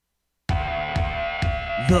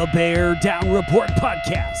The Bear Down Report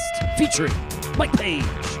podcast, featuring Mike Page,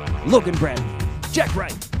 Logan Bradley, Jack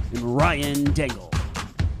Wright, and Ryan Dangle.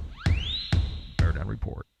 Bear Down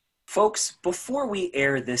Report. Folks, before we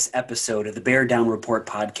air this episode of the Bear Down Report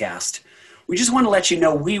podcast, we just want to let you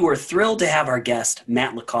know we were thrilled to have our guest,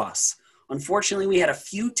 Matt LaCosse. Unfortunately, we had a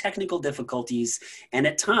few technical difficulties, and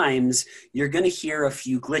at times, you're going to hear a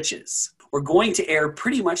few glitches. We're going to air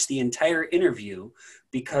pretty much the entire interview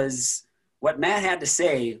because what Matt had to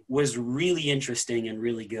say was really interesting and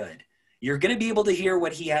really good. You're going to be able to hear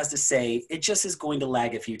what he has to say. It just is going to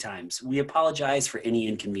lag a few times. We apologize for any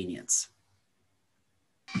inconvenience.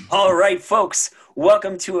 All right, folks,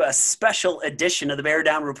 welcome to a special edition of the Bear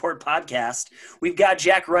Down Report podcast. We've got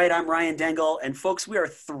Jack Wright, I'm Ryan Dangle, and folks, we are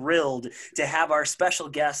thrilled to have our special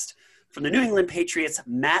guest from the New England Patriots,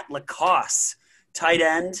 Matt LaCosse, tight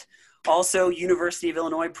end, also University of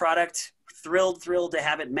Illinois product. Thrilled to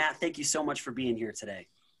have it. Matt, thank you so much for being here today.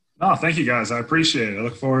 Oh, thank you, guys. I appreciate it. I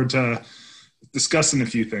look forward to discussing a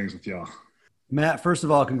few things with y'all. Matt, first of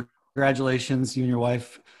all, congratulations. You and your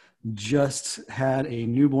wife just had a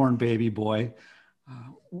newborn baby boy.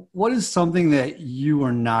 What is something that you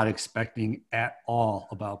were not expecting at all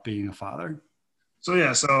about being a father? So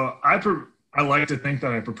I like to think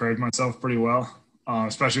that I prepared myself pretty well,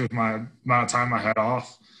 especially with my amount of time I had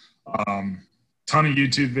off. Ton of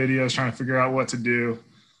YouTube videos trying to figure out what to do.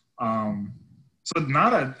 So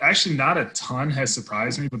not a ton has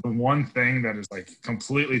surprised me, but the one thing that is like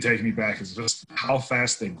completely taken me back is just how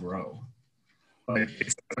fast they grow. Like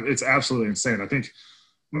it's absolutely insane. I think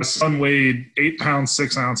my son weighed 8 pounds,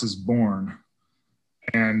 6 ounces born,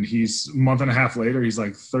 and he's a month and a half later, he's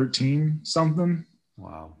like 13 something.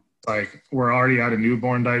 Wow. Like we're already out of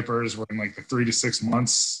newborn diapers. We're in like the 3 to 6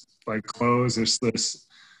 months, like clothes. There's this,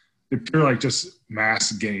 the pure like just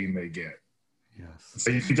mass gain they get. Yes. So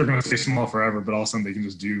you think they're going to stay small forever, but all of a sudden they can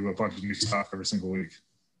just do a bunch of new stuff every single week.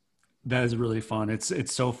 That is really fun. It's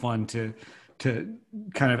so fun to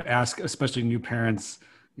kind of ask, especially new parents,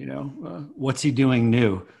 what's he doing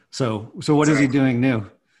new? So what is he doing new?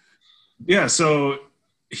 Yeah. So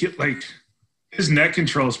his neck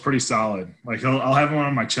control is pretty solid. Like I'll have him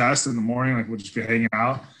on my chest in the morning, like we'll just be hanging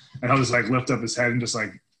out, and he'll just like lift up his head and just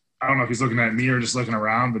like, I don't know if he's looking at me or just looking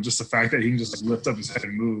around, but just the fact that he can just lift up his head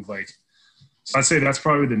and move, so I'd say that's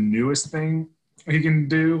probably the newest thing he can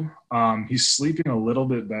do. He's sleeping a little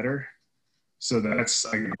bit better, so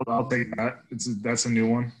I'll take that. That's a new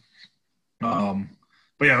one.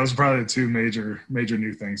 But yeah, those are probably the two major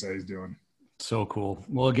new things that he's doing. So cool.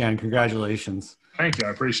 Well, again, congratulations. Thank you.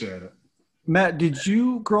 I appreciate it. Matt, did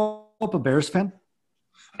you grow up a Bears fan?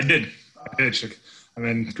 I did. I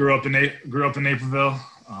mean, grew up in Naperville.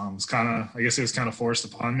 I guess it was kind of forced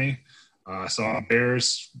upon me. So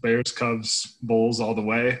Bears, Cubs, Bulls all the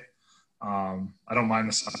way. I don't mind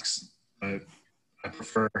the Sox, but I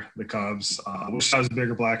prefer the Cubs. I wish I was a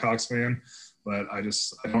bigger Blackhawks fan, but I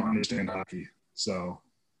don't understand hockey. So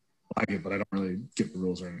I like it, but I don't really get the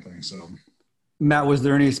rules or anything. So, Matt, was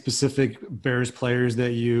there any specific Bears players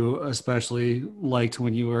that you especially liked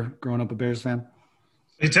when you were growing up a Bears fan?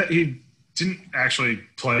 He didn't actually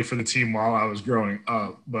play for the team while I was growing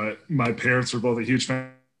up, but my parents were both a huge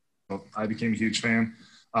fan. I became a huge fan.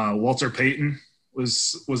 Walter Payton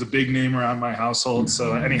was a big name around my household,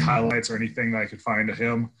 so any highlights or anything that I could find of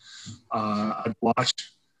him, I'd watch.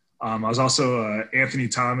 I was also an Anthony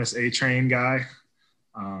Thomas A-Train guy,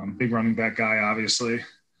 big running back guy, obviously.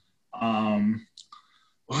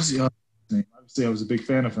 What was the other name? Obviously, I was a big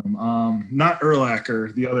fan of him. Not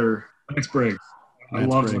Urlacher, the other Lance Briggs. I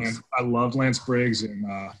loved Lance Briggs and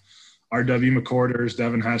R.W. McCorders,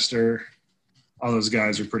 Devin Hester. All those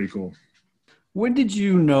guys are pretty cool. When did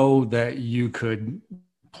you know that you could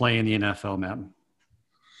play in the NFL, Matt?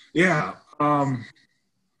 Yeah.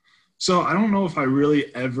 So I don't know if I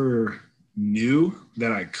really ever knew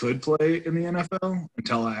that I could play in the NFL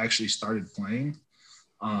until I actually started playing.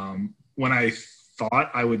 When I thought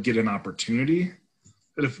I would get an opportunity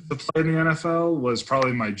to play in the NFL was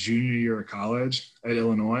probably my junior year of college at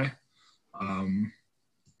Illinois.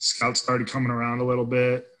 Scouts started coming around a little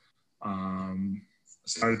bit.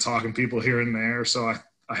 Started talking to people here and there. So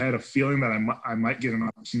I had a feeling that I might get an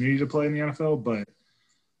opportunity to play in the NFL, but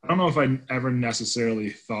I don't know if I ever necessarily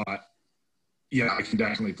thought, yeah, I can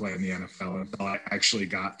definitely play in the NFL until I actually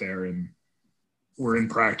got there and were in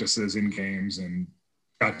practices, in games, and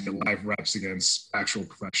got to get live reps against actual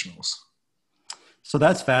professionals. So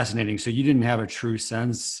that's fascinating. So you didn't have a true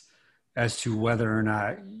sense as to whether or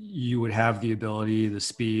not you would have the ability, the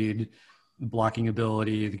speed, the blocking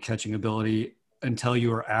ability, the catching ability until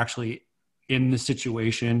you were actually in the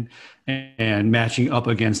situation and matching up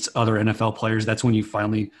against other NFL players, that's when you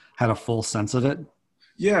finally had a full sense of it?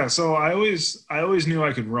 Yeah, so I always knew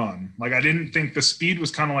I could run. Like, I didn't think the speed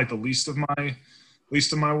was kind of like the least of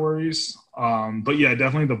my worries. But yeah,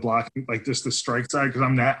 definitely the blocking, like just the strike side, because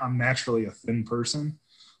I'm naturally a thin person,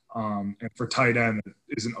 and for tight end it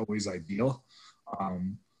isn't always ideal.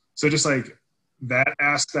 So just like that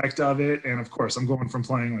aspect of it, and of course I'm going from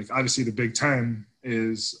playing, like, obviously the Big Ten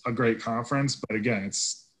is a great conference, but again,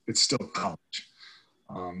 it's still college.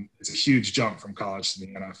 It's a huge jump from college to the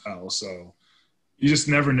NFL, so you just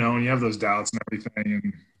never know, and you have those doubts and everything.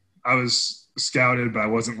 And I was scouted, but I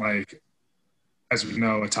wasn't, like, as we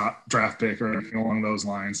know, a top draft pick or anything along those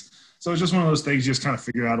lines. So it's just one of those things you just kind of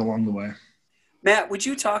figure out along the way. Matt, would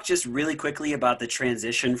you talk just really quickly about the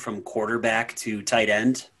transition from quarterback to tight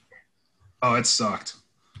end? Oh, it sucked.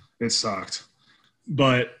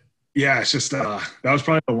 But yeah, it's just that was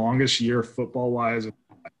probably the longest year football-wise.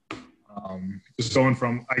 Just going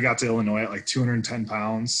from, I got to Illinois at like 210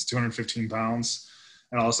 pounds, 215 pounds.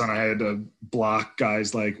 And all of a sudden I had to block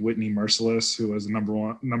guys like Whitney Merciless, who was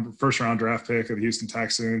a first round draft pick of the Houston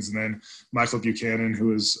Texans. And then Michael Buchanan, who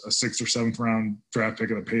was a 6th or 7th round draft pick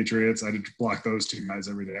of the Patriots. I had to block those two guys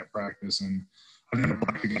every day at practice. And I've never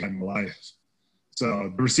blocked a guy in my life.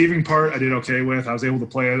 So the receiving part I did okay with. I was able to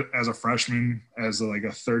play as a freshman as like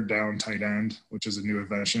a third down tight end, which is a new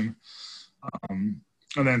invention.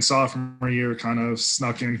 And then sophomore year kind of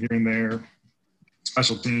snuck in here and there,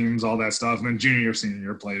 special teams, all that stuff. And then junior year, senior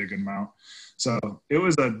year played a good amount. So it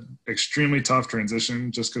was an extremely tough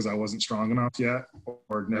transition just because I wasn't strong enough yet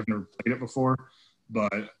or never played it before.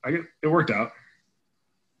 But it worked out.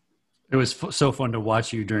 It was so fun to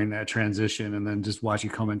watch you during that transition and then just watch you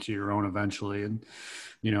come into your own eventually. And,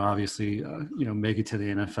 obviously, make it to the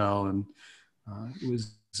NFL. And it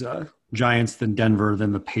was Giants, then Denver,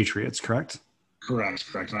 then the Patriots, correct? Correct.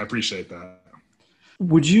 And I appreciate that.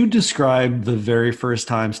 Would you describe the very first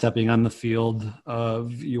time stepping on the field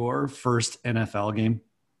of your first NFL game?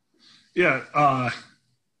 Yeah,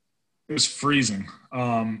 it was freezing.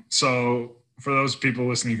 So for those people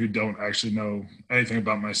listening who don't actually know anything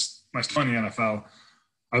about my time in the NFL,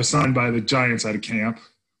 I was signed by the Giants out of camp,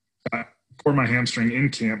 tore my hamstring in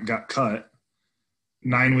camp, got cut.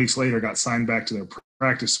 9 weeks later, got signed back to their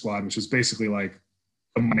practice squad, which is basically like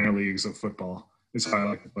the minor leagues of football, is how I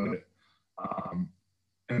like to put it.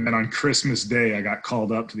 And then on Christmas Day, I got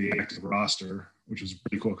called up to the active roster, which was a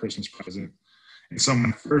pretty cool Christmas present. And so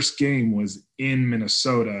my first game was in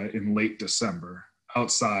Minnesota in late December,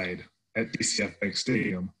 outside at DCF Bank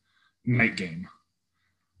Stadium, night game.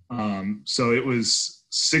 So it was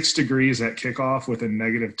 6 degrees at kickoff with a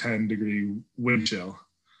negative 10-degree wind chill.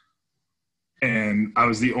 And I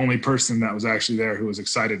was the only person that was actually there who was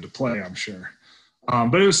excited to play, I'm sure.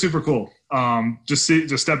 But it was super cool. Just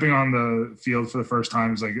stepping on the field for the first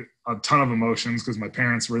time was like a ton of emotions because my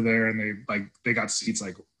parents were there and they got seats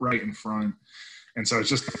like right in front. And so it's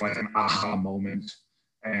just like an aha moment.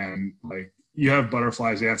 And like you have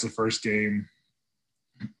butterflies. Yeah, it's the first game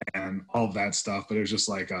and all of that stuff. But it was just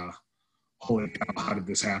like a holy cow, how did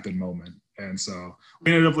this happen moment. And so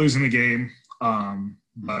we ended up losing the game.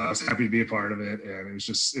 But I was happy to be a part of it. And it was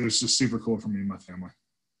just super cool for me and my family.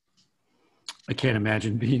 I can't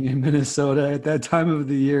imagine being in Minnesota at that time of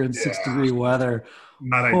the year in 6-degree weather.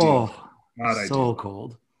 Not ideal. Not ideal. So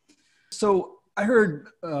cold. So I heard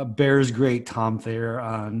Bears great Tom Thayer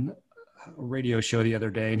on a radio show the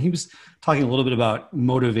other day, and he was talking a little bit about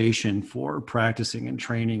motivation for practicing and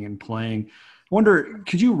training and playing. I wonder,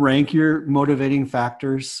 could you rank your motivating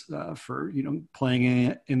factors for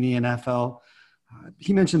playing in the NFL?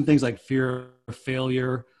 He mentioned things like fear of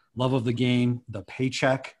failure, love of the game, the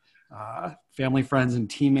paycheck, family, friends, and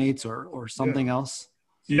teammates, or something else.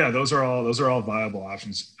 Yeah, those are all viable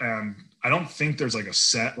options. And I don't think there's like a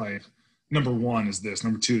set, like number one is this,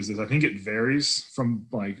 number two is this. I think it varies from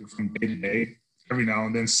day to day. Every now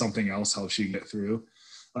and then something else helps you get through.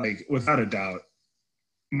 Like without a doubt,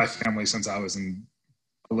 my family, since I was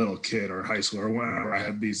a little kid or high school or whenever I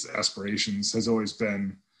had these aspirations, has always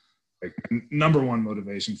been like number one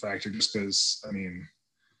motivation factor, just because, I mean,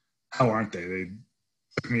 how aren't they? They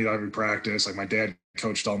took me to every practice. Like my dad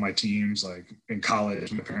coached all my teams. Like in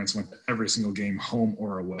college, my parents went to every single game, home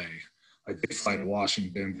or away. Like they fly to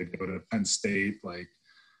Washington, they go to Penn State, like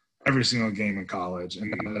every single game in college.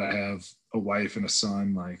 And now that I have a wife and a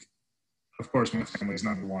son, like of course my family's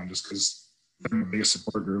number one, just because they're my biggest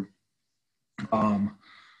support group. Honestly,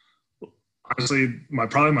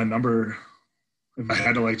 probably my number, if I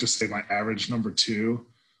had to like just say my average number two,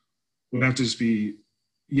 would have to just be,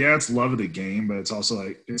 yeah, it's love of the game, but it's also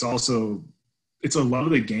a love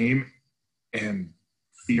of the game and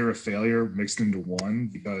fear of failure mixed into one,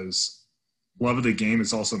 because love of the game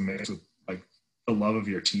is also mixed with like the love of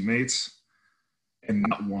your teammates and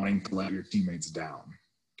not wanting to let your teammates down.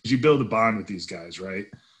 Because you build a bond with these guys, right?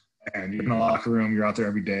 And you're in the locker room, you're out there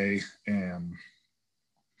every day, and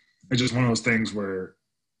it's just one of those things where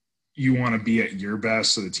you want to be at your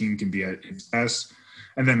best so the team can be at its best.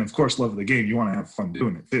 And then, of course, love of the game, you want to have fun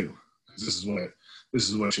doing it too, because this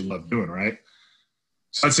is what you love doing, right?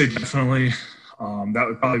 So I'd say definitely that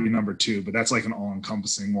would probably be number 2, but that's like an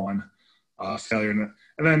all-encompassing one. Failure, and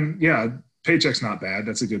then paycheck's not bad.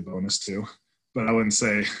 That's a good bonus too. But I wouldn't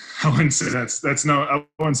say that's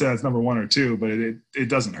number 1 or 2, but it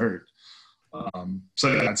doesn't hurt.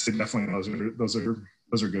 So yeah, I'd say definitely those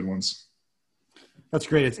are good ones. That's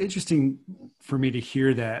great. It's interesting for me to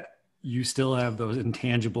hear that you still have those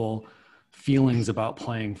intangible feelings about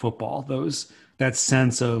playing football, that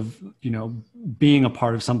sense of, being a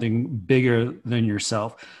part of something bigger than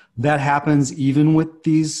yourself. That happens even with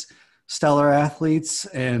these stellar athletes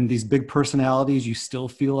and these big personalities. You still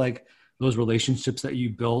feel like those relationships that you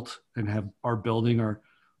built and are building are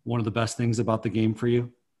one of the best things about the game for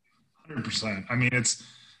you? 100%. I mean, it's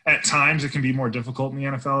at times it can be more difficult in the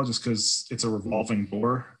NFL just because it's a revolving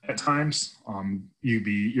door at times.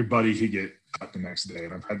 Your buddy could get cut the next day,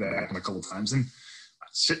 and I've had that happen a couple of times. And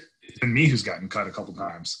it's been me who's gotten cut a couple of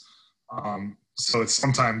times. So it's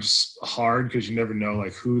sometimes hard because you never know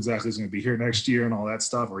like who exactly is going to be here next year and all that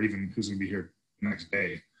stuff, or even who's going to be here next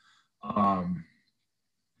day.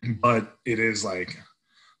 But it is like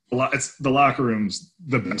it's the locker room's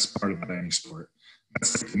the best part about any sport.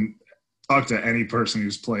 Talk to any person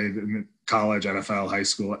who's played in college, NFL, high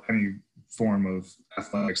school, any form of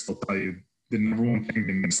athletics, they'll tell you the number one thing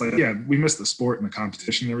they miss. Like, yeah, we miss the sport and the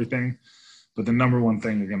competition and everything, but the number one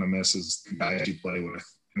thing you're going to miss is the guys you play with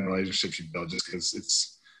and the relationships you build, just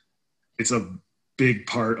because it's a big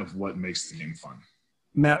part of what makes the game fun.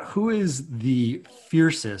 Matt, who is the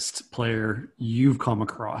fiercest player you've come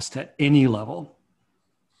across at any level?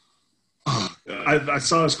 I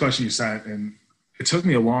saw this question you sent, and it took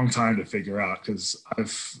me a long time to figure out because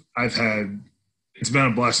it's been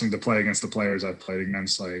a blessing to play against the players I've played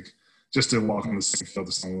against. Like, just to walk on the same field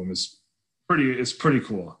with some of them is pretty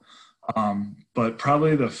cool. But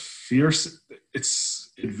probably the fierce, it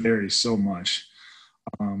varies so much.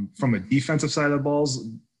 From a defensive side of the balls,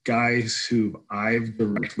 guys who I've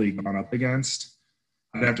directly gone up against,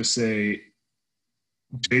 I'd have to say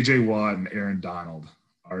J.J. Watt and Aaron Donald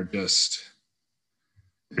are just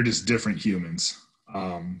different humans.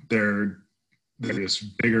 They're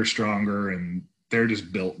just bigger, stronger, and they're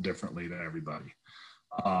just built differently than everybody.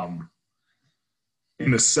 In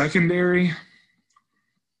the secondary,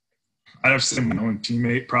 I'd have to say my own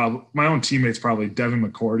teammates probably Devin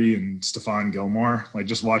McCourty and Stephon Gilmore. Like,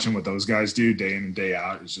 just watching what those guys do day in and day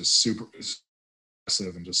out is just super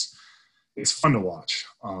impressive, and just it's fun to watch.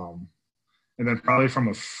 And then probably from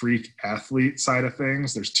a freak athlete side of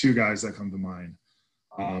things, there's 2 guys that come to mind.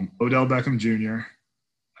 Odell Beckham Jr.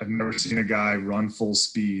 I've never seen a guy run full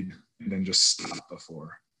speed and then just stop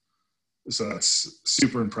before. So that's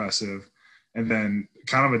super impressive. And then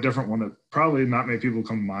kind of a different one that probably not many people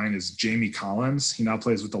come to mind is Jamie Collins. He now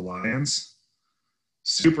plays with the Lions.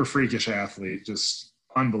 Super freakish athlete, just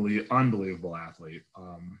unbelievable athlete.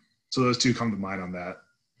 So those 2 come to mind on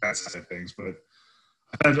that side of things. But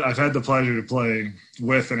I've had the pleasure to play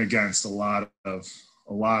with and against a lot of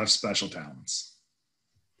special talents.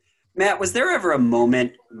 Matt, was there ever a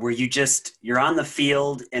moment where you're on the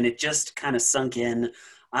field and it just kind of sunk in?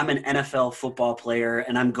 I'm an NFL football player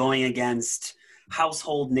and I'm going against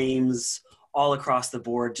household names all across the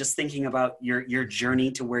board, just thinking about your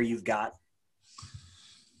journey to where you've got?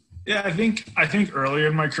 Yeah, I think earlier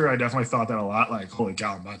in my career, I definitely thought that a lot. Like, holy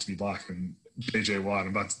cow, I'm about to be blocking J.J. Watt.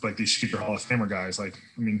 I'm about to, like, these future Hall of Famer guys. Like,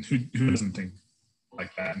 I mean, who doesn't think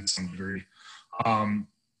like that in some degree?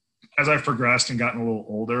 As I've progressed and gotten a little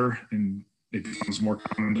older and it becomes more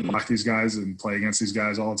common to block these guys and play against these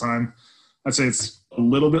guys all the time, I'd say it's a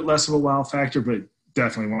little bit less of a wow factor, but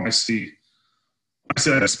definitely when I see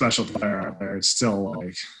a special player out there, it's still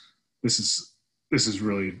like, this is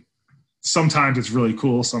really, sometimes it's really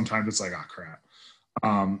cool. Sometimes it's like, oh crap.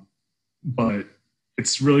 But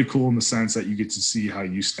it's really cool in the sense that you get to see how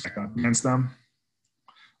you stack up against them.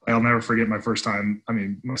 I'll never forget my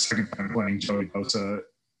second time playing Joey Bosa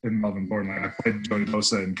in Melvin Gordon. Like, I played Joey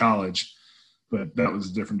Bosa in college, but that was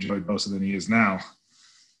a different Joey Bosa than he is now.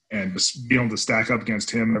 And just being able to stack up against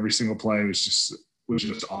him every single play was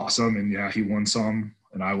just awesome. And yeah, he won some,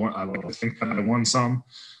 and I like to think that I won some.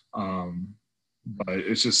 But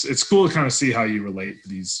it's cool to kind of see how you relate to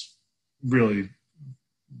these really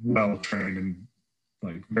well trained and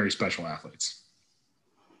like very special athletes.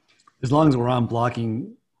 As long as we're on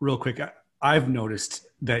blocking real quick, I've noticed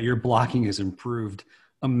that your blocking has improved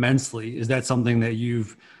immensely. Is that something that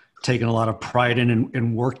you've taken a lot of pride in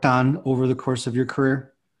and worked on over the course of your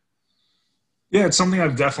career? Yeah, it's something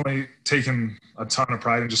I've definitely taken a ton of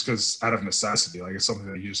pride in just because out of necessity. Like, it's something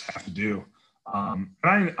that you just have to do.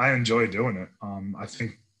 And I enjoy doing it. I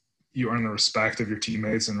think you earn the respect of your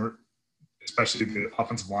teammates and especially the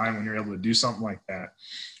offensive line when you're able to do something like that.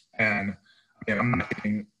 And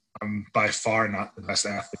again, I'm by far not the best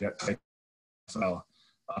athlete at NFL.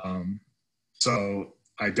 So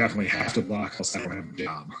I definitely have to block else I don't have a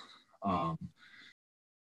job.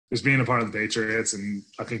 Just being a part of the Patriots, and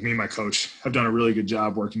I think me and my coach have done a really good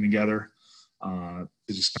job working together to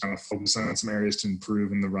just kind of focus on some areas to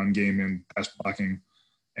improve in the run game and pass blocking.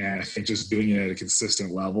 And I think just doing it at a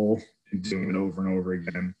consistent level and doing it over and over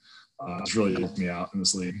again has really helped me out in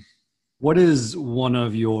this league. What is one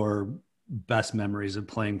of your best memories of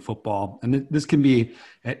playing football? And this can be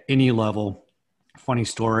at any level. Funny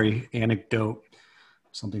story, anecdote,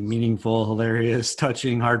 something meaningful, hilarious,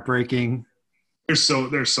 touching, heartbreaking. There's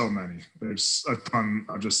so many. There's a ton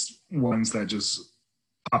of just ones that just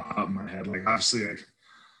pop out in my head. Like, obviously, like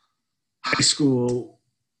high school,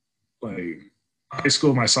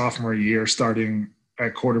 my sophomore year, starting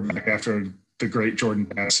at quarterback after the great Jordan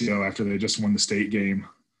Passio, after they just won the state game.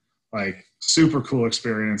 Like, super cool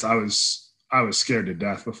experience. I was scared to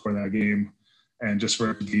death before that game, and just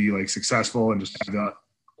for it to be like successful and just have the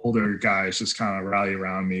older guys just kind of rally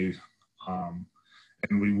around me,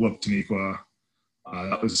 and we whooped Taniqua.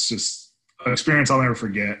 That was just an experience I'll never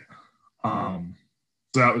forget. So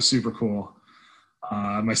that was super cool.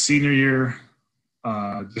 My senior year,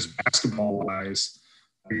 just basketball-wise,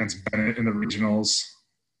 against Bennett in the regionals,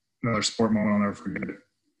 another sport moment I'll never forget.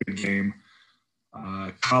 Good game.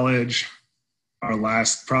 College, our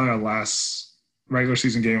last regular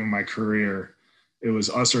season game of my career, it was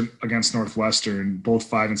us against Northwestern, both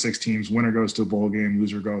 5 and 6 teams. Winner goes to a bowl game,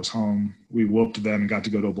 loser goes home. We whooped them and got to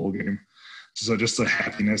go to a bowl game. So just the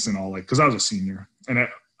happiness and all, like, because I was a senior, and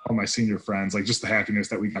all my senior friends, like, just the happiness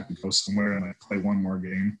that we got to go somewhere and like play one more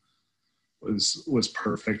game was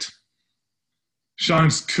perfect. Sean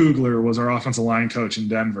Kugler was our offensive line coach in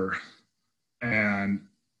Denver, and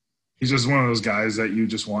he's just one of those guys that you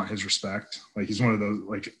just want his respect. Like, he's one of those,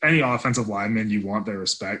 like, any offensive lineman, you want their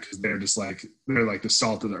respect because they're like the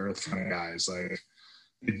salt of the earth kind of guys. Like,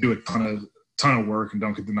 they do a ton of work and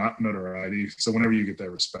don't get the notoriety. So whenever you get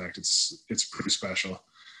that respect, it's pretty special.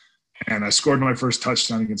 And I scored my first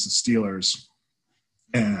touchdown against the Steelers,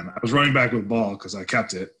 and I was running back with the ball because I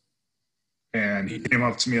kept it. And he came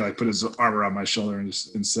up to me, like, put his arm around my shoulder and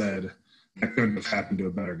said, "That couldn't have happened to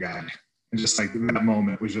a better guy." And just like that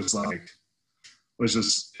moment was just like, it was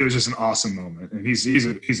just an awesome moment. And he's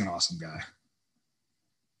an awesome guy.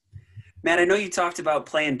 Matt, I know you talked about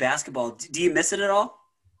playing basketball. Do you miss it at all?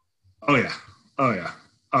 Oh yeah.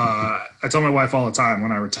 I tell my wife all the time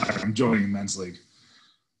when I retire, I'm joining a men's league.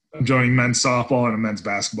 I'm joining men's softball and a men's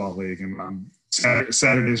basketball league, and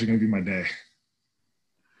Saturdays are going to be my day.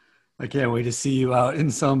 I can't wait to see you out in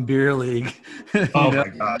some beer league. Oh my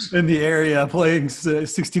gosh! In the area playing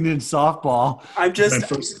 16-inch softball. I'm just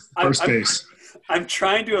first base. I'm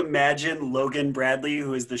trying to imagine Logan Bradley,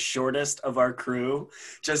 who is the shortest of our crew,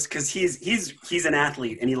 just because he's an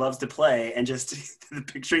athlete and he loves to play, and just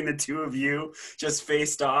picturing the two of you just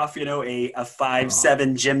faced off, a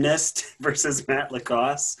 5'7" gymnast versus Matt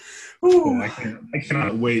Lacoste. Yeah, I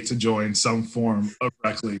cannot wait to join some form of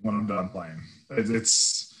rec league when I'm done playing.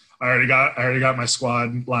 I already got my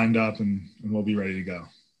squad lined up and we'll be ready to go.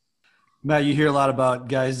 Matt, you hear a lot about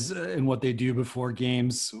guys and what they do before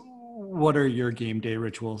games. What are your game day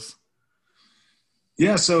rituals?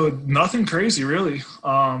 Yeah, so nothing crazy really.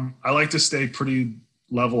 I like to stay pretty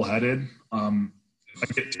level-headed. If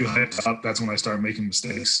I get too hyped up, that's when I start making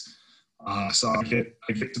mistakes. So I get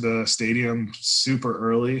to the stadium super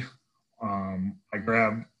early. I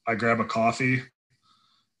grab a coffee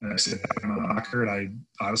and I sit down in my locker, and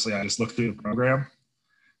I just look through the program,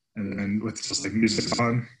 and then with just like music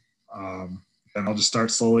on, and I'll just start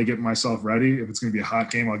slowly getting myself ready. If it's going to be a hot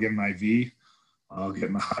game, I'll get an IV. I'll get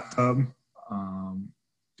in the hot tub,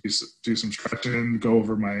 do some stretching,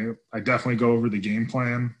 I definitely go over the game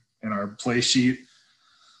plan and our play sheet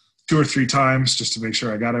 2 or 3 times just to make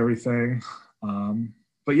sure I got everything.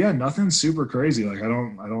 But yeah, nothing super crazy. Like, I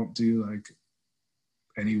don't do like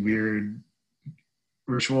any weird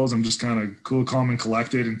rituals. I'm just kind of cool, calm, and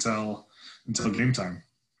collected until game time.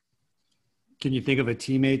 Can you think of a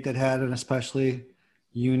teammate that had an especially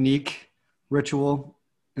unique ritual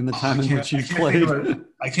in the time in which you played? played?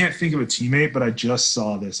 I can't think of a teammate, but I just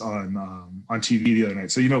saw this on TV the other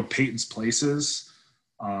night. So, Peyton's Places,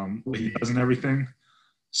 what he does and everything.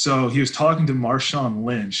 So he was talking to Marshawn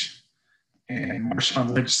Lynch, and Marshawn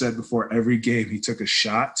Lynch said before every game he took a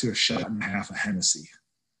shot to a shot and a half of Hennessy.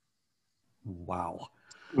 Wow.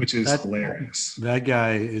 Which is hilarious. That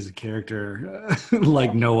guy is a character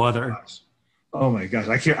like no other. Oh my gosh.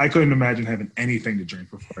 I couldn't imagine having anything to drink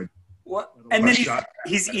before. What? And then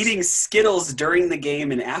he's eating Skittles during the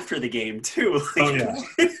game and after the game too. Oh yeah.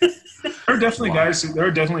 There are definitely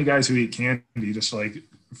guys who eat candy, just like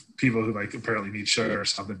people who like apparently need sugar or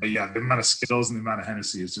something. But yeah, the amount of Skittles and the amount of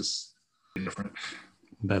Hennessy is just different.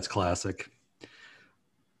 That's classic.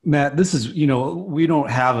 Matt, this is, we don't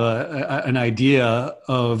have an idea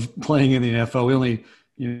of playing in the NFL. We only,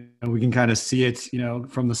 we can kind of see it,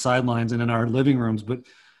 from the sidelines and in our living rooms. But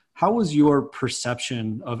how was your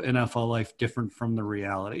perception of NFL life different from the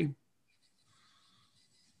reality?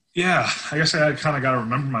 Yeah, I guess I kind of got to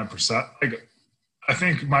remember my perception. I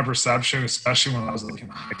think my perception, especially when I was like in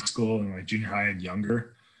high school and like junior high and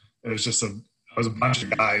younger, it was just a bunch of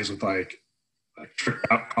guys with like tricked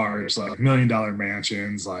out cars, like $1 million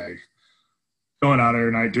mansions, like going out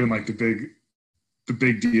every night doing like the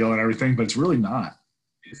big deal and everything. But it's really not.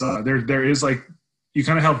 It's, there is like, you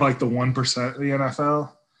kind of have like the 1% of the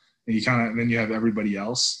NFL, and then you have everybody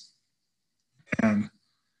else, and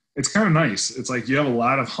it's kind of nice. It's like you have a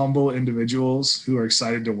lot of humble individuals who are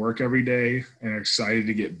excited to work every day and are excited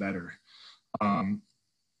to get better.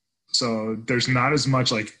 So there's not as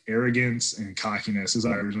much like arrogance and cockiness as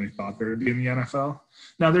I originally thought there would be in the NFL.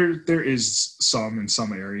 Now there is some in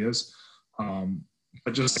some areas,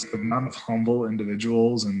 but just the amount of humble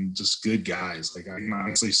individuals and just good guys. Like I can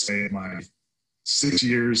honestly say in my 6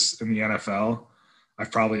 years in the NFL,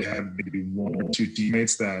 I've probably had maybe 1 or 2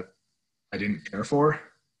 teammates that I didn't care for.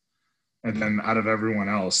 And then out of everyone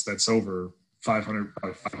else, that's over 500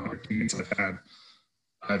 teammates I've had,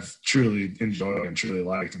 I've truly enjoyed and truly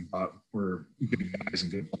liked and thought were good guys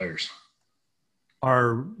and good players.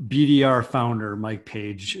 Our BDR founder, Mike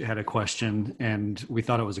Page, had a question, and we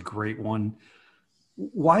thought it was a great one.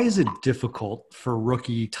 Why is it difficult for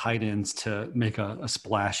rookie tight ends to make a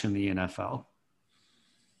splash in the NFL?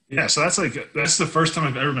 Yeah, so that's the first time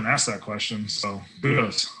I've ever been asked that question. So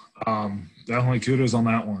kudos. Definitely kudos on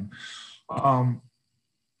that one.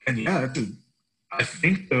 And yeah, I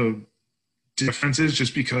think the difference is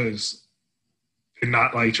just because they're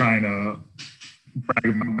not like trying to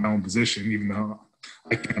brag about my own position, even though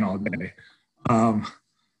I can all day. I'd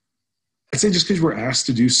say just because we're asked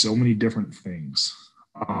to do so many different things.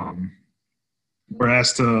 We're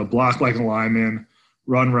asked to block like a lineman,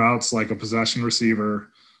 run routes like a possession receiver,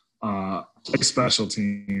 play special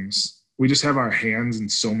teams. We just have our hands in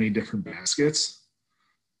so many different baskets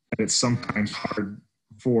that it's sometimes hard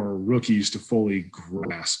for rookies to fully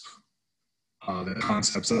grasp the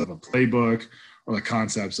concepts of a playbook or the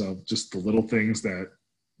concepts of just the little things that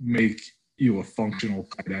make you a functional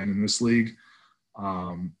tight end in this league.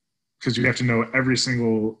 Because you have to know every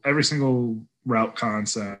single route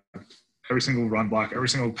concept, every single run block, every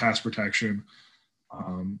single pass protection.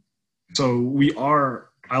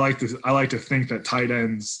 I like to think that tight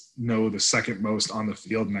ends know the second most on the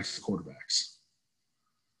field next to quarterbacks.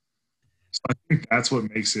 So I think that's what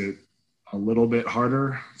makes it a little bit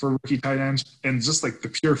harder for rookie tight ends, and just like the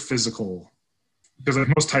pure physical, because like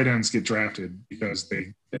most tight ends get drafted because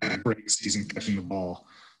they have a great season catching the ball.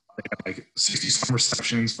 They have like 60-some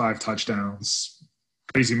receptions, 5 touchdowns,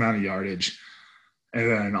 crazy amount of yardage. And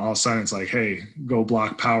then all of a sudden it's like, hey, go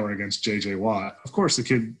block power against J.J. Watt. Of course, the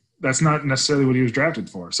kid, that's not necessarily what he was drafted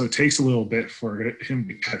for. So it takes a little bit for him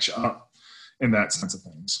to catch up in that sense of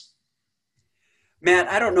things. Matt,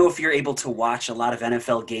 I don't know if you're able to watch a lot of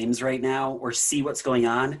NFL games right now or see what's going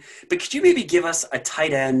on, but could you maybe give us a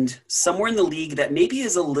tight end somewhere in the league that maybe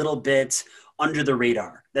is a little bit under the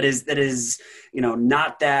radar? That is,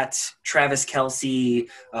 not that Travis Kelce,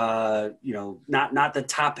 not the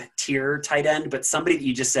top tier tight end, but somebody that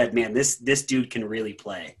you just said, man, this dude can really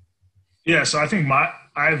play. Yeah. So I think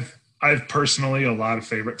I've personally a lot of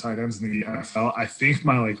favorite tight ends in the NFL. I think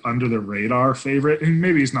my like under the radar favorite, and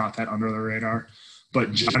maybe he's not that under the radar,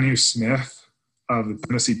 but Jonnu Smith of the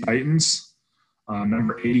Tennessee Titans,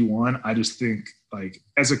 number 81. I just think like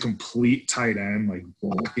as a complete tight end, like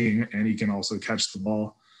blocking, and he can also catch the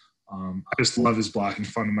ball. I just love his blocking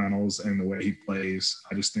fundamentals and the way he plays.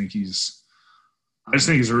 I just think he's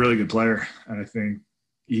a really good player, and I think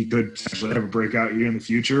he could potentially have a breakout year in the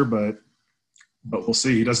future, but we'll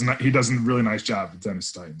see. He does a really nice job at the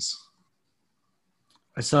Tennessee Titans.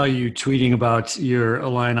 I saw you tweeting about your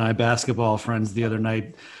Illini basketball friends the other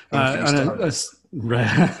night. On a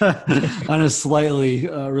slightly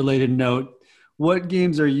related note, what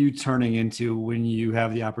games are you turning into when you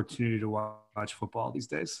have the opportunity to watch football these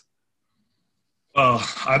days?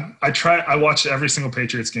 I watch every single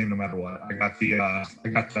Patriots game no matter what. I got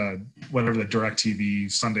the whatever the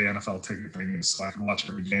DirecTV Sunday NFL ticket thing is, so I can watch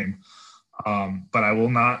every game. But I will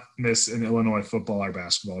not miss an Illinois football or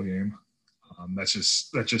basketball game. That's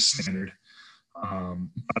just standard. But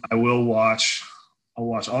I'll watch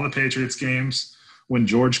all the Patriots games. When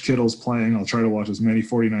George Kittle's playing, I'll try to watch as many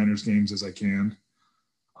 49ers games as I can.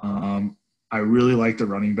 I really like the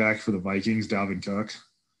running back for the Vikings, Dalvin Cook.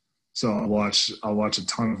 So I'll watch a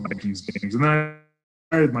ton of Vikings games. And then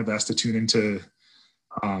I try my best to tune into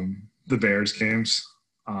the Bears games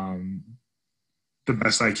the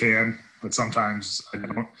best I can, but sometimes I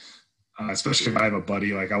don't. Especially if I have a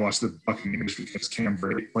buddy, like I watch the Buccaneers because Cam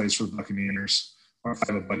Brady plays for the Buccaneers. Or if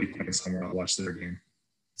I have a buddy playing somewhere, I'll watch their game.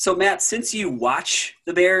 So, Matt, since you watch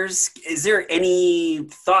the Bears, is there any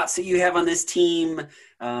thoughts that you have on this team,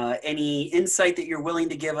 any insight that you're willing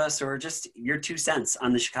to give us, or just your 2 cents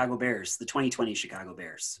on the Chicago Bears, the 2020 Chicago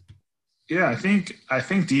Bears? Yeah, I think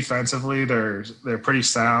defensively they're pretty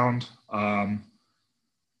sound.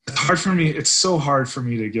 It's so hard for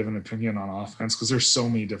me to give an opinion on offense because there's so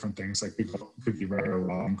many different things that could be right or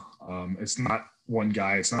wrong. It's not one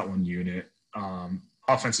guy. It's not one unit.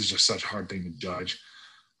 Offense is just such a hard thing to judge.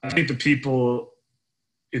 I think the people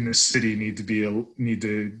in the city need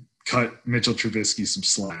to cut Mitchell Trubisky some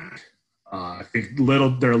slack. I think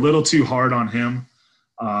they're a little too hard on him.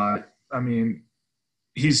 I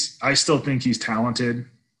still think he's talented.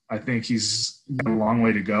 I think he's got a long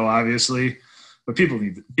way to go, obviously. But people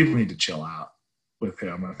need to chill out with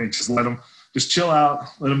him. I think just chill out,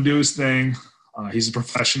 let him do his thing. He's a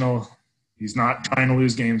professional. He's not trying to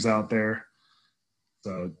lose games out there.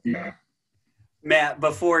 So, yeah. Matt,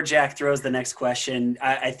 before Jack throws the next question,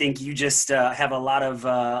 I think you just have a lot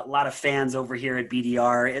of fans over here at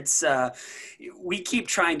BDR. It's we keep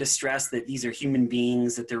trying to stress that these are human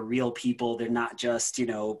beings, that they're real people. They're not just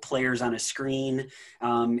players on a screen.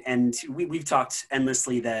 And we've talked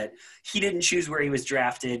endlessly that he didn't choose where he was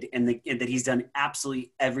drafted, and that he's done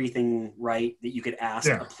absolutely everything right that you could ask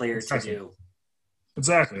a player to do.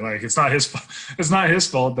 Exactly. Like it's not his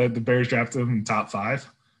fault that the Bears drafted him in top 5.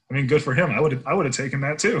 I mean, good for him. I would have taken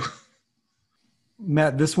that too.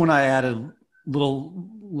 Matt, this one I added a little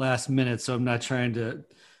last minute, so I'm not trying to,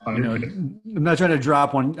 I'm not trying to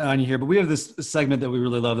drop one on you here. But we have this segment that we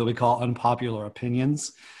really love that we call Unpopular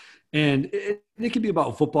Opinions, and it can be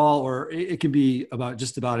about football or it can be about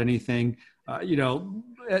just about anything.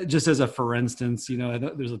 Just as for instance,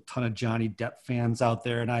 there's a ton of Johnny Depp fans out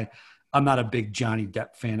there, and I'm not a big Johnny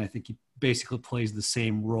Depp fan. I think he basically plays the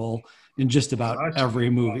same role in just about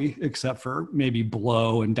every movie except for maybe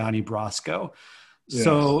Blow and Donnie Brasco. Yes.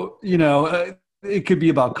 So, it could be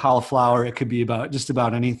about cauliflower. It could be about just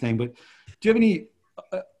about anything. But do you have any,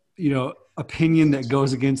 opinion that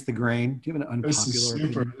goes against the grain? Do you have an unpopular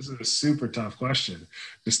opinion? This is a super tough question,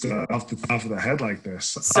 just off the top of the head like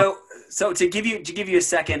this. So to give you a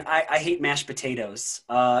second, I hate mashed potatoes.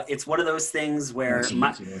 It's one of those things where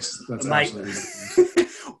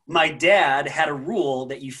my dad had a rule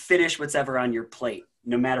that you finish whatever on your plate,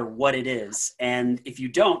 no matter what it is. And if you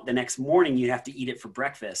don't, the next morning you have to eat it for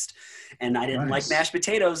breakfast. And I didn't like mashed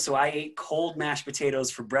potatoes, so I ate cold mashed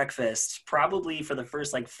potatoes for breakfast, probably for the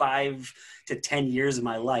first 5 to 10 years of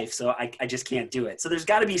my life. So I just can't do it. So there's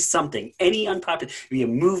got to be something, any unpopular, be a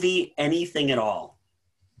movie, anything at all.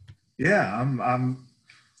 Yeah,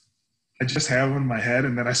 I just have one in my head,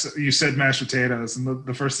 and then you said mashed potatoes, and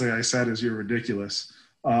the first thing I said is you're ridiculous,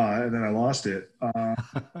 and then I lost it.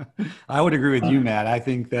 I would agree with you, Matt. I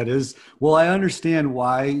think that is well. I understand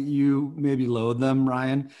why you maybe loathe them,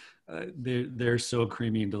 Ryan. They're so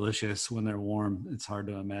creamy and delicious when they're warm. It's hard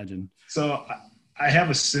to imagine. So I have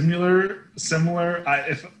a similar.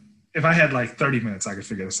 If I had 30 minutes, I could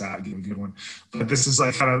figure this out and give a good one. But this is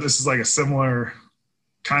like a similar.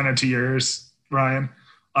 Kind of to yours, Ryan.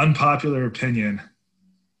 Unpopular opinion.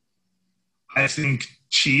 I think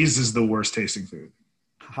cheese is the worst tasting food.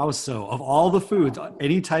 How so? Of all the foods,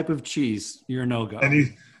 any type of cheese, you're a no-go.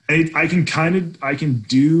 I can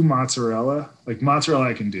do mozzarella.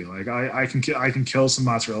 Mozzarella I can do. I can kill some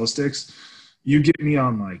mozzarella sticks. You get me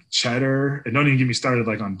on cheddar, and don't even get me started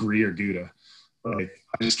on brie or Gouda. I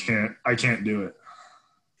can't do it.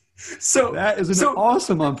 So that is an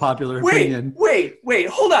awesome unpopular opinion. Wait,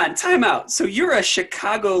 hold on, time out. So you're a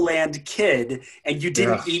Chicagoland kid and you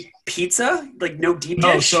didn't eat pizza? No deep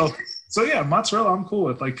dish? So yeah, mozzarella I'm cool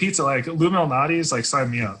with. Like pizza, like Lou Malnati's, like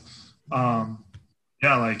sign me up.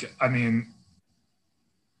 Yeah, like I mean,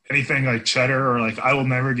 anything like cheddar or like I will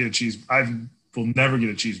never get a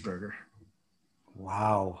cheeseburger.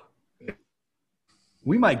 Wow.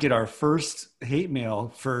 We might get our first hate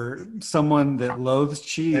mail for someone that loathes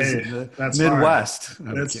cheese in the Midwest.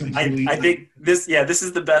 I think this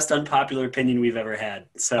is the best unpopular opinion we've ever had.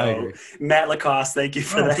 So Matt Lacoste, thank you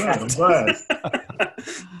for that.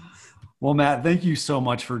 Well, Matt, thank you so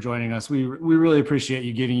much for joining us. We really appreciate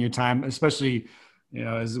you giving your time, especially,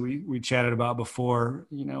 as we chatted about before,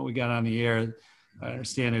 we got on the air. I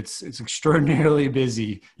understand it's extraordinarily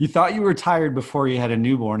busy. You thought you were tired before you had a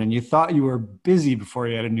newborn, and you thought you were busy before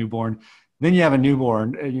you had a newborn. Then you have a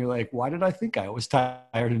newborn, and you're like, why did I think I was tired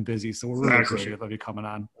and busy? So we're really appreciative of you coming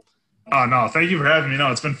on. Oh, no, thank you for having me.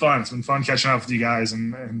 No, it's been fun. It's been fun catching up with you guys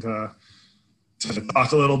and to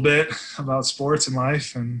talk a little bit about sports and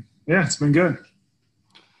life. And, yeah, it's been good.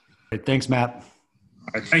 Great. Thanks, Matt. All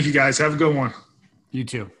right, thank you, guys. Have a good one. You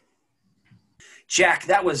too. Jack,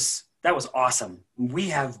 that was awesome. We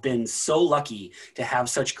have been so lucky to have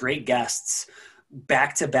such great guests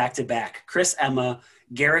back to back to back. Chris Emma,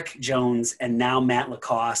 Garrick Jones, and now Matt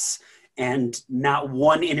Lacoste, and not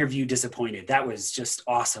one interview disappointed. That was just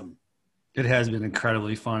awesome. It has been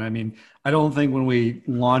incredibly fun. I mean, I don't think when we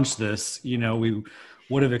launched this, we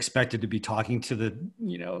would have expected to be talking to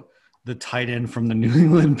the tight end from the New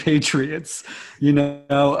England Patriots,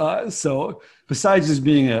 so besides just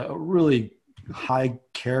being a really high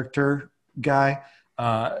character guy,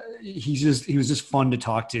 he was just fun to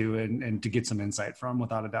talk to and to get some insight from,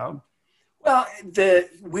 without a doubt. Well,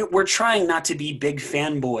 we're trying not to be big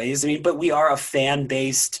fanboys. But we are a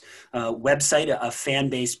fan-based website, a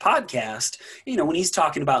fan-based podcast. When he's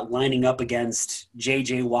talking about lining up against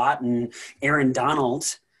J.J. Watt and Aaron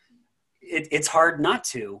Donald, it's hard not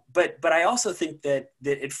to. But I also think that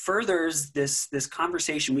it furthers this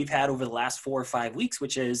conversation we've had over the last 4 or 5 weeks,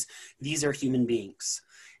 which is these are human beings.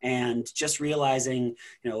 And just realizing,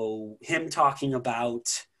 him talking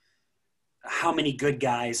about how many good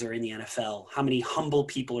guys are in the NFL, how many humble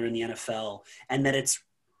people are in the NFL, and that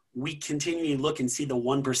we continually look and see the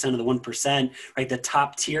 1% of the 1%, right? The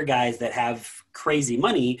top tier guys that have crazy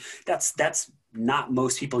money. That's not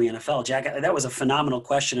most people in the NFL. Jack, that was a phenomenal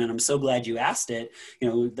question, and I'm so glad you asked it.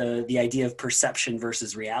 The idea of perception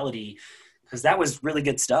versus reality, because that was really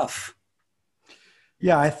good stuff.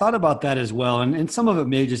 Yeah, I thought about that as well. And some of it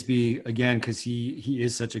may just be, again, because he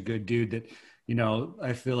is such a good dude that,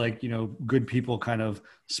 I feel like, good people kind of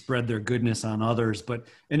spread their goodness on others. But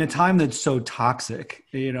in a time that's so toxic,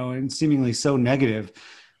 and seemingly so negative,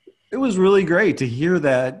 it was really great to hear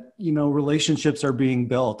that, relationships are being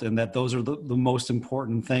built and that those are the most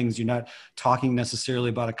important things. You're not talking necessarily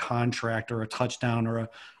about a contract or a touchdown or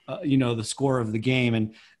the score of the game.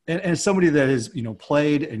 And as somebody that has,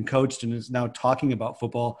 played and coached and is now talking about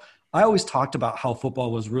football, I always talked about how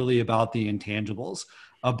football was really about the intangibles,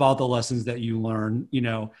 about the lessons that you learn,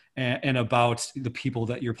 and about the people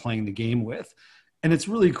that you're playing the game with. And it's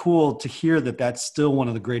really cool to hear that that's still one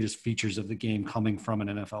of the greatest features of the game coming from an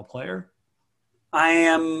NFL player. I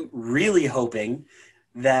am really hoping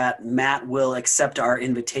that Matt will accept our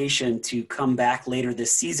invitation to come back later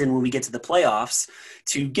this season when we get to the playoffs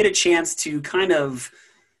to get a chance to kind of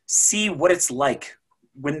see what it's like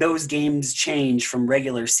when those games change from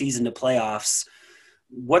regular season to playoffs,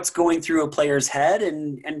 what's going through a player's head,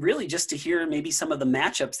 and really just to hear maybe some of the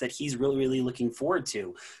matchups that he's really, really looking forward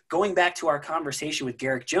to. Going back to our conversation with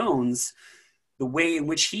Garrick Jones, the way in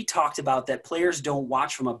which he talked about that players don't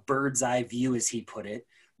watch from a bird's eye view, as he put it,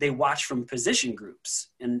 they watch from position groups.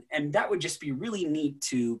 And that would just be really neat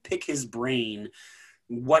to pick his brain,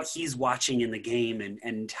 what he's watching in the game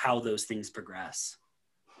and how those things progress.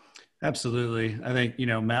 Absolutely. I think,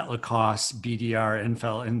 Matt Lacoste, BDR,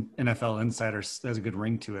 NFL Insider has a good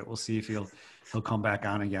ring to it. We'll see if he'll come back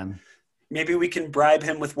on again. Maybe we can bribe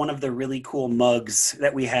him with one of the really cool mugs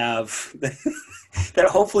that we have that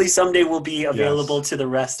hopefully someday will be available to the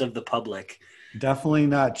rest of the public. Definitely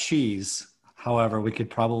not cheese. However,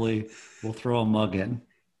 we'll throw a mug in.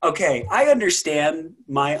 Okay, I understand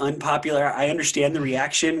I understand the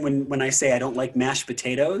reaction when I say I don't like mashed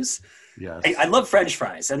potatoes. Yes. I love French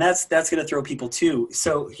fries, and that's going to throw people too.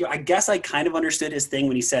 So I guess I kind of understood his thing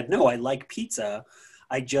when he said, no, I like pizza.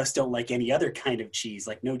 I just don't like any other kind of cheese,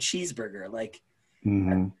 like no cheeseburger. Like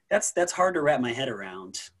that's hard to wrap my head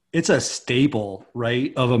around. It's a staple,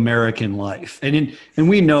 right, of American life. And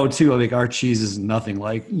we know too, like our cheese is nothing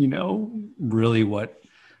like, really what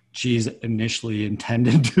cheese initially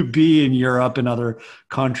intended to be in Europe and other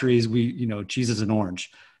countries. Cheese is an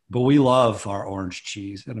orange. but we love our orange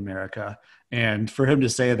cheese in America. And for him to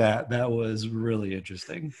say that, that was really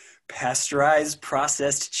interesting. Pasteurized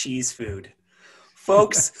processed cheese food.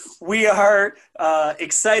 Folks, we are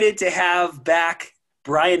excited to have back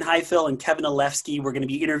Brian Highfill and Kevin Olefsky. We're going to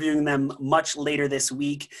be interviewing them much later this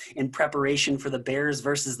week in preparation for the Bears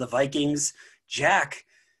versus the Vikings. Jack,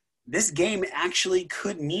 this game actually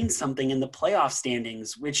could mean something in the playoff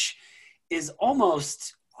standings, which is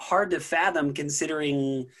almost hard to fathom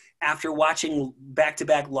considering after watching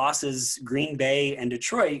back-to-back losses, Green Bay and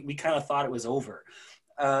Detroit, we kind of thought it was over.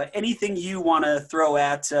 Anything you want to throw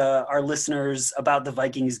at our listeners about the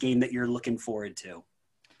Vikings game that you're looking forward to?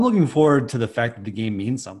 I'm looking forward to the fact that the game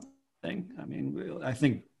means something. I mean, I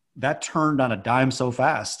think that turned on a dime so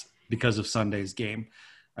fast because of Sunday's game.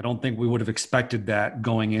 I don't think we would have expected that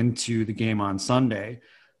going into the game on Sunday,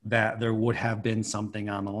 that there would have been something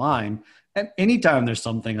on the line. And anytime there's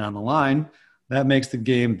something on the line, that makes the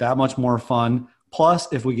game that much more fun.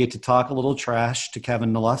 Plus, if we get to talk a little trash to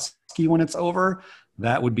Kevin Olefsky when it's over,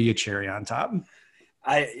 that would be a cherry on top.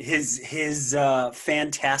 His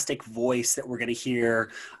fantastic voice that we're going to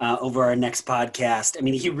hear over our next podcast. I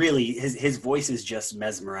mean, he really, his voice is just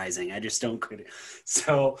mesmerizing. I just don't.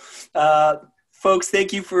 So, folks,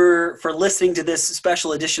 thank you for listening to this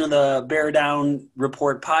special edition of the Bear Down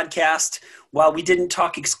Report podcast. While we didn't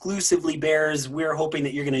talk exclusively Bears, we're hoping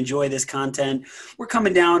that you're going to enjoy this content. We're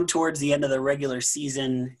coming down towards the end of the regular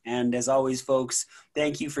season. And as always, folks,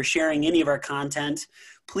 thank you for sharing any of our content.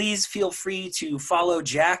 Please feel free to follow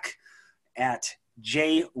Jack at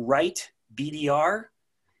jwrightbdr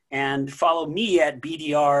and follow me at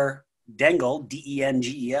BDR Dengel,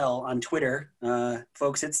 D-E-N-G-E-L, on Twitter.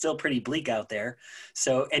 Folks, it's still pretty bleak out there,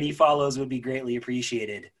 so any follows would be greatly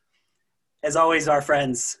appreciated. As always, our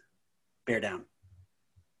friends, bear down.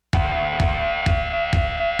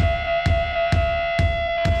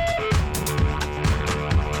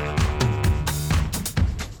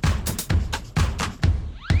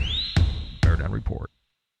 Bear Down Report.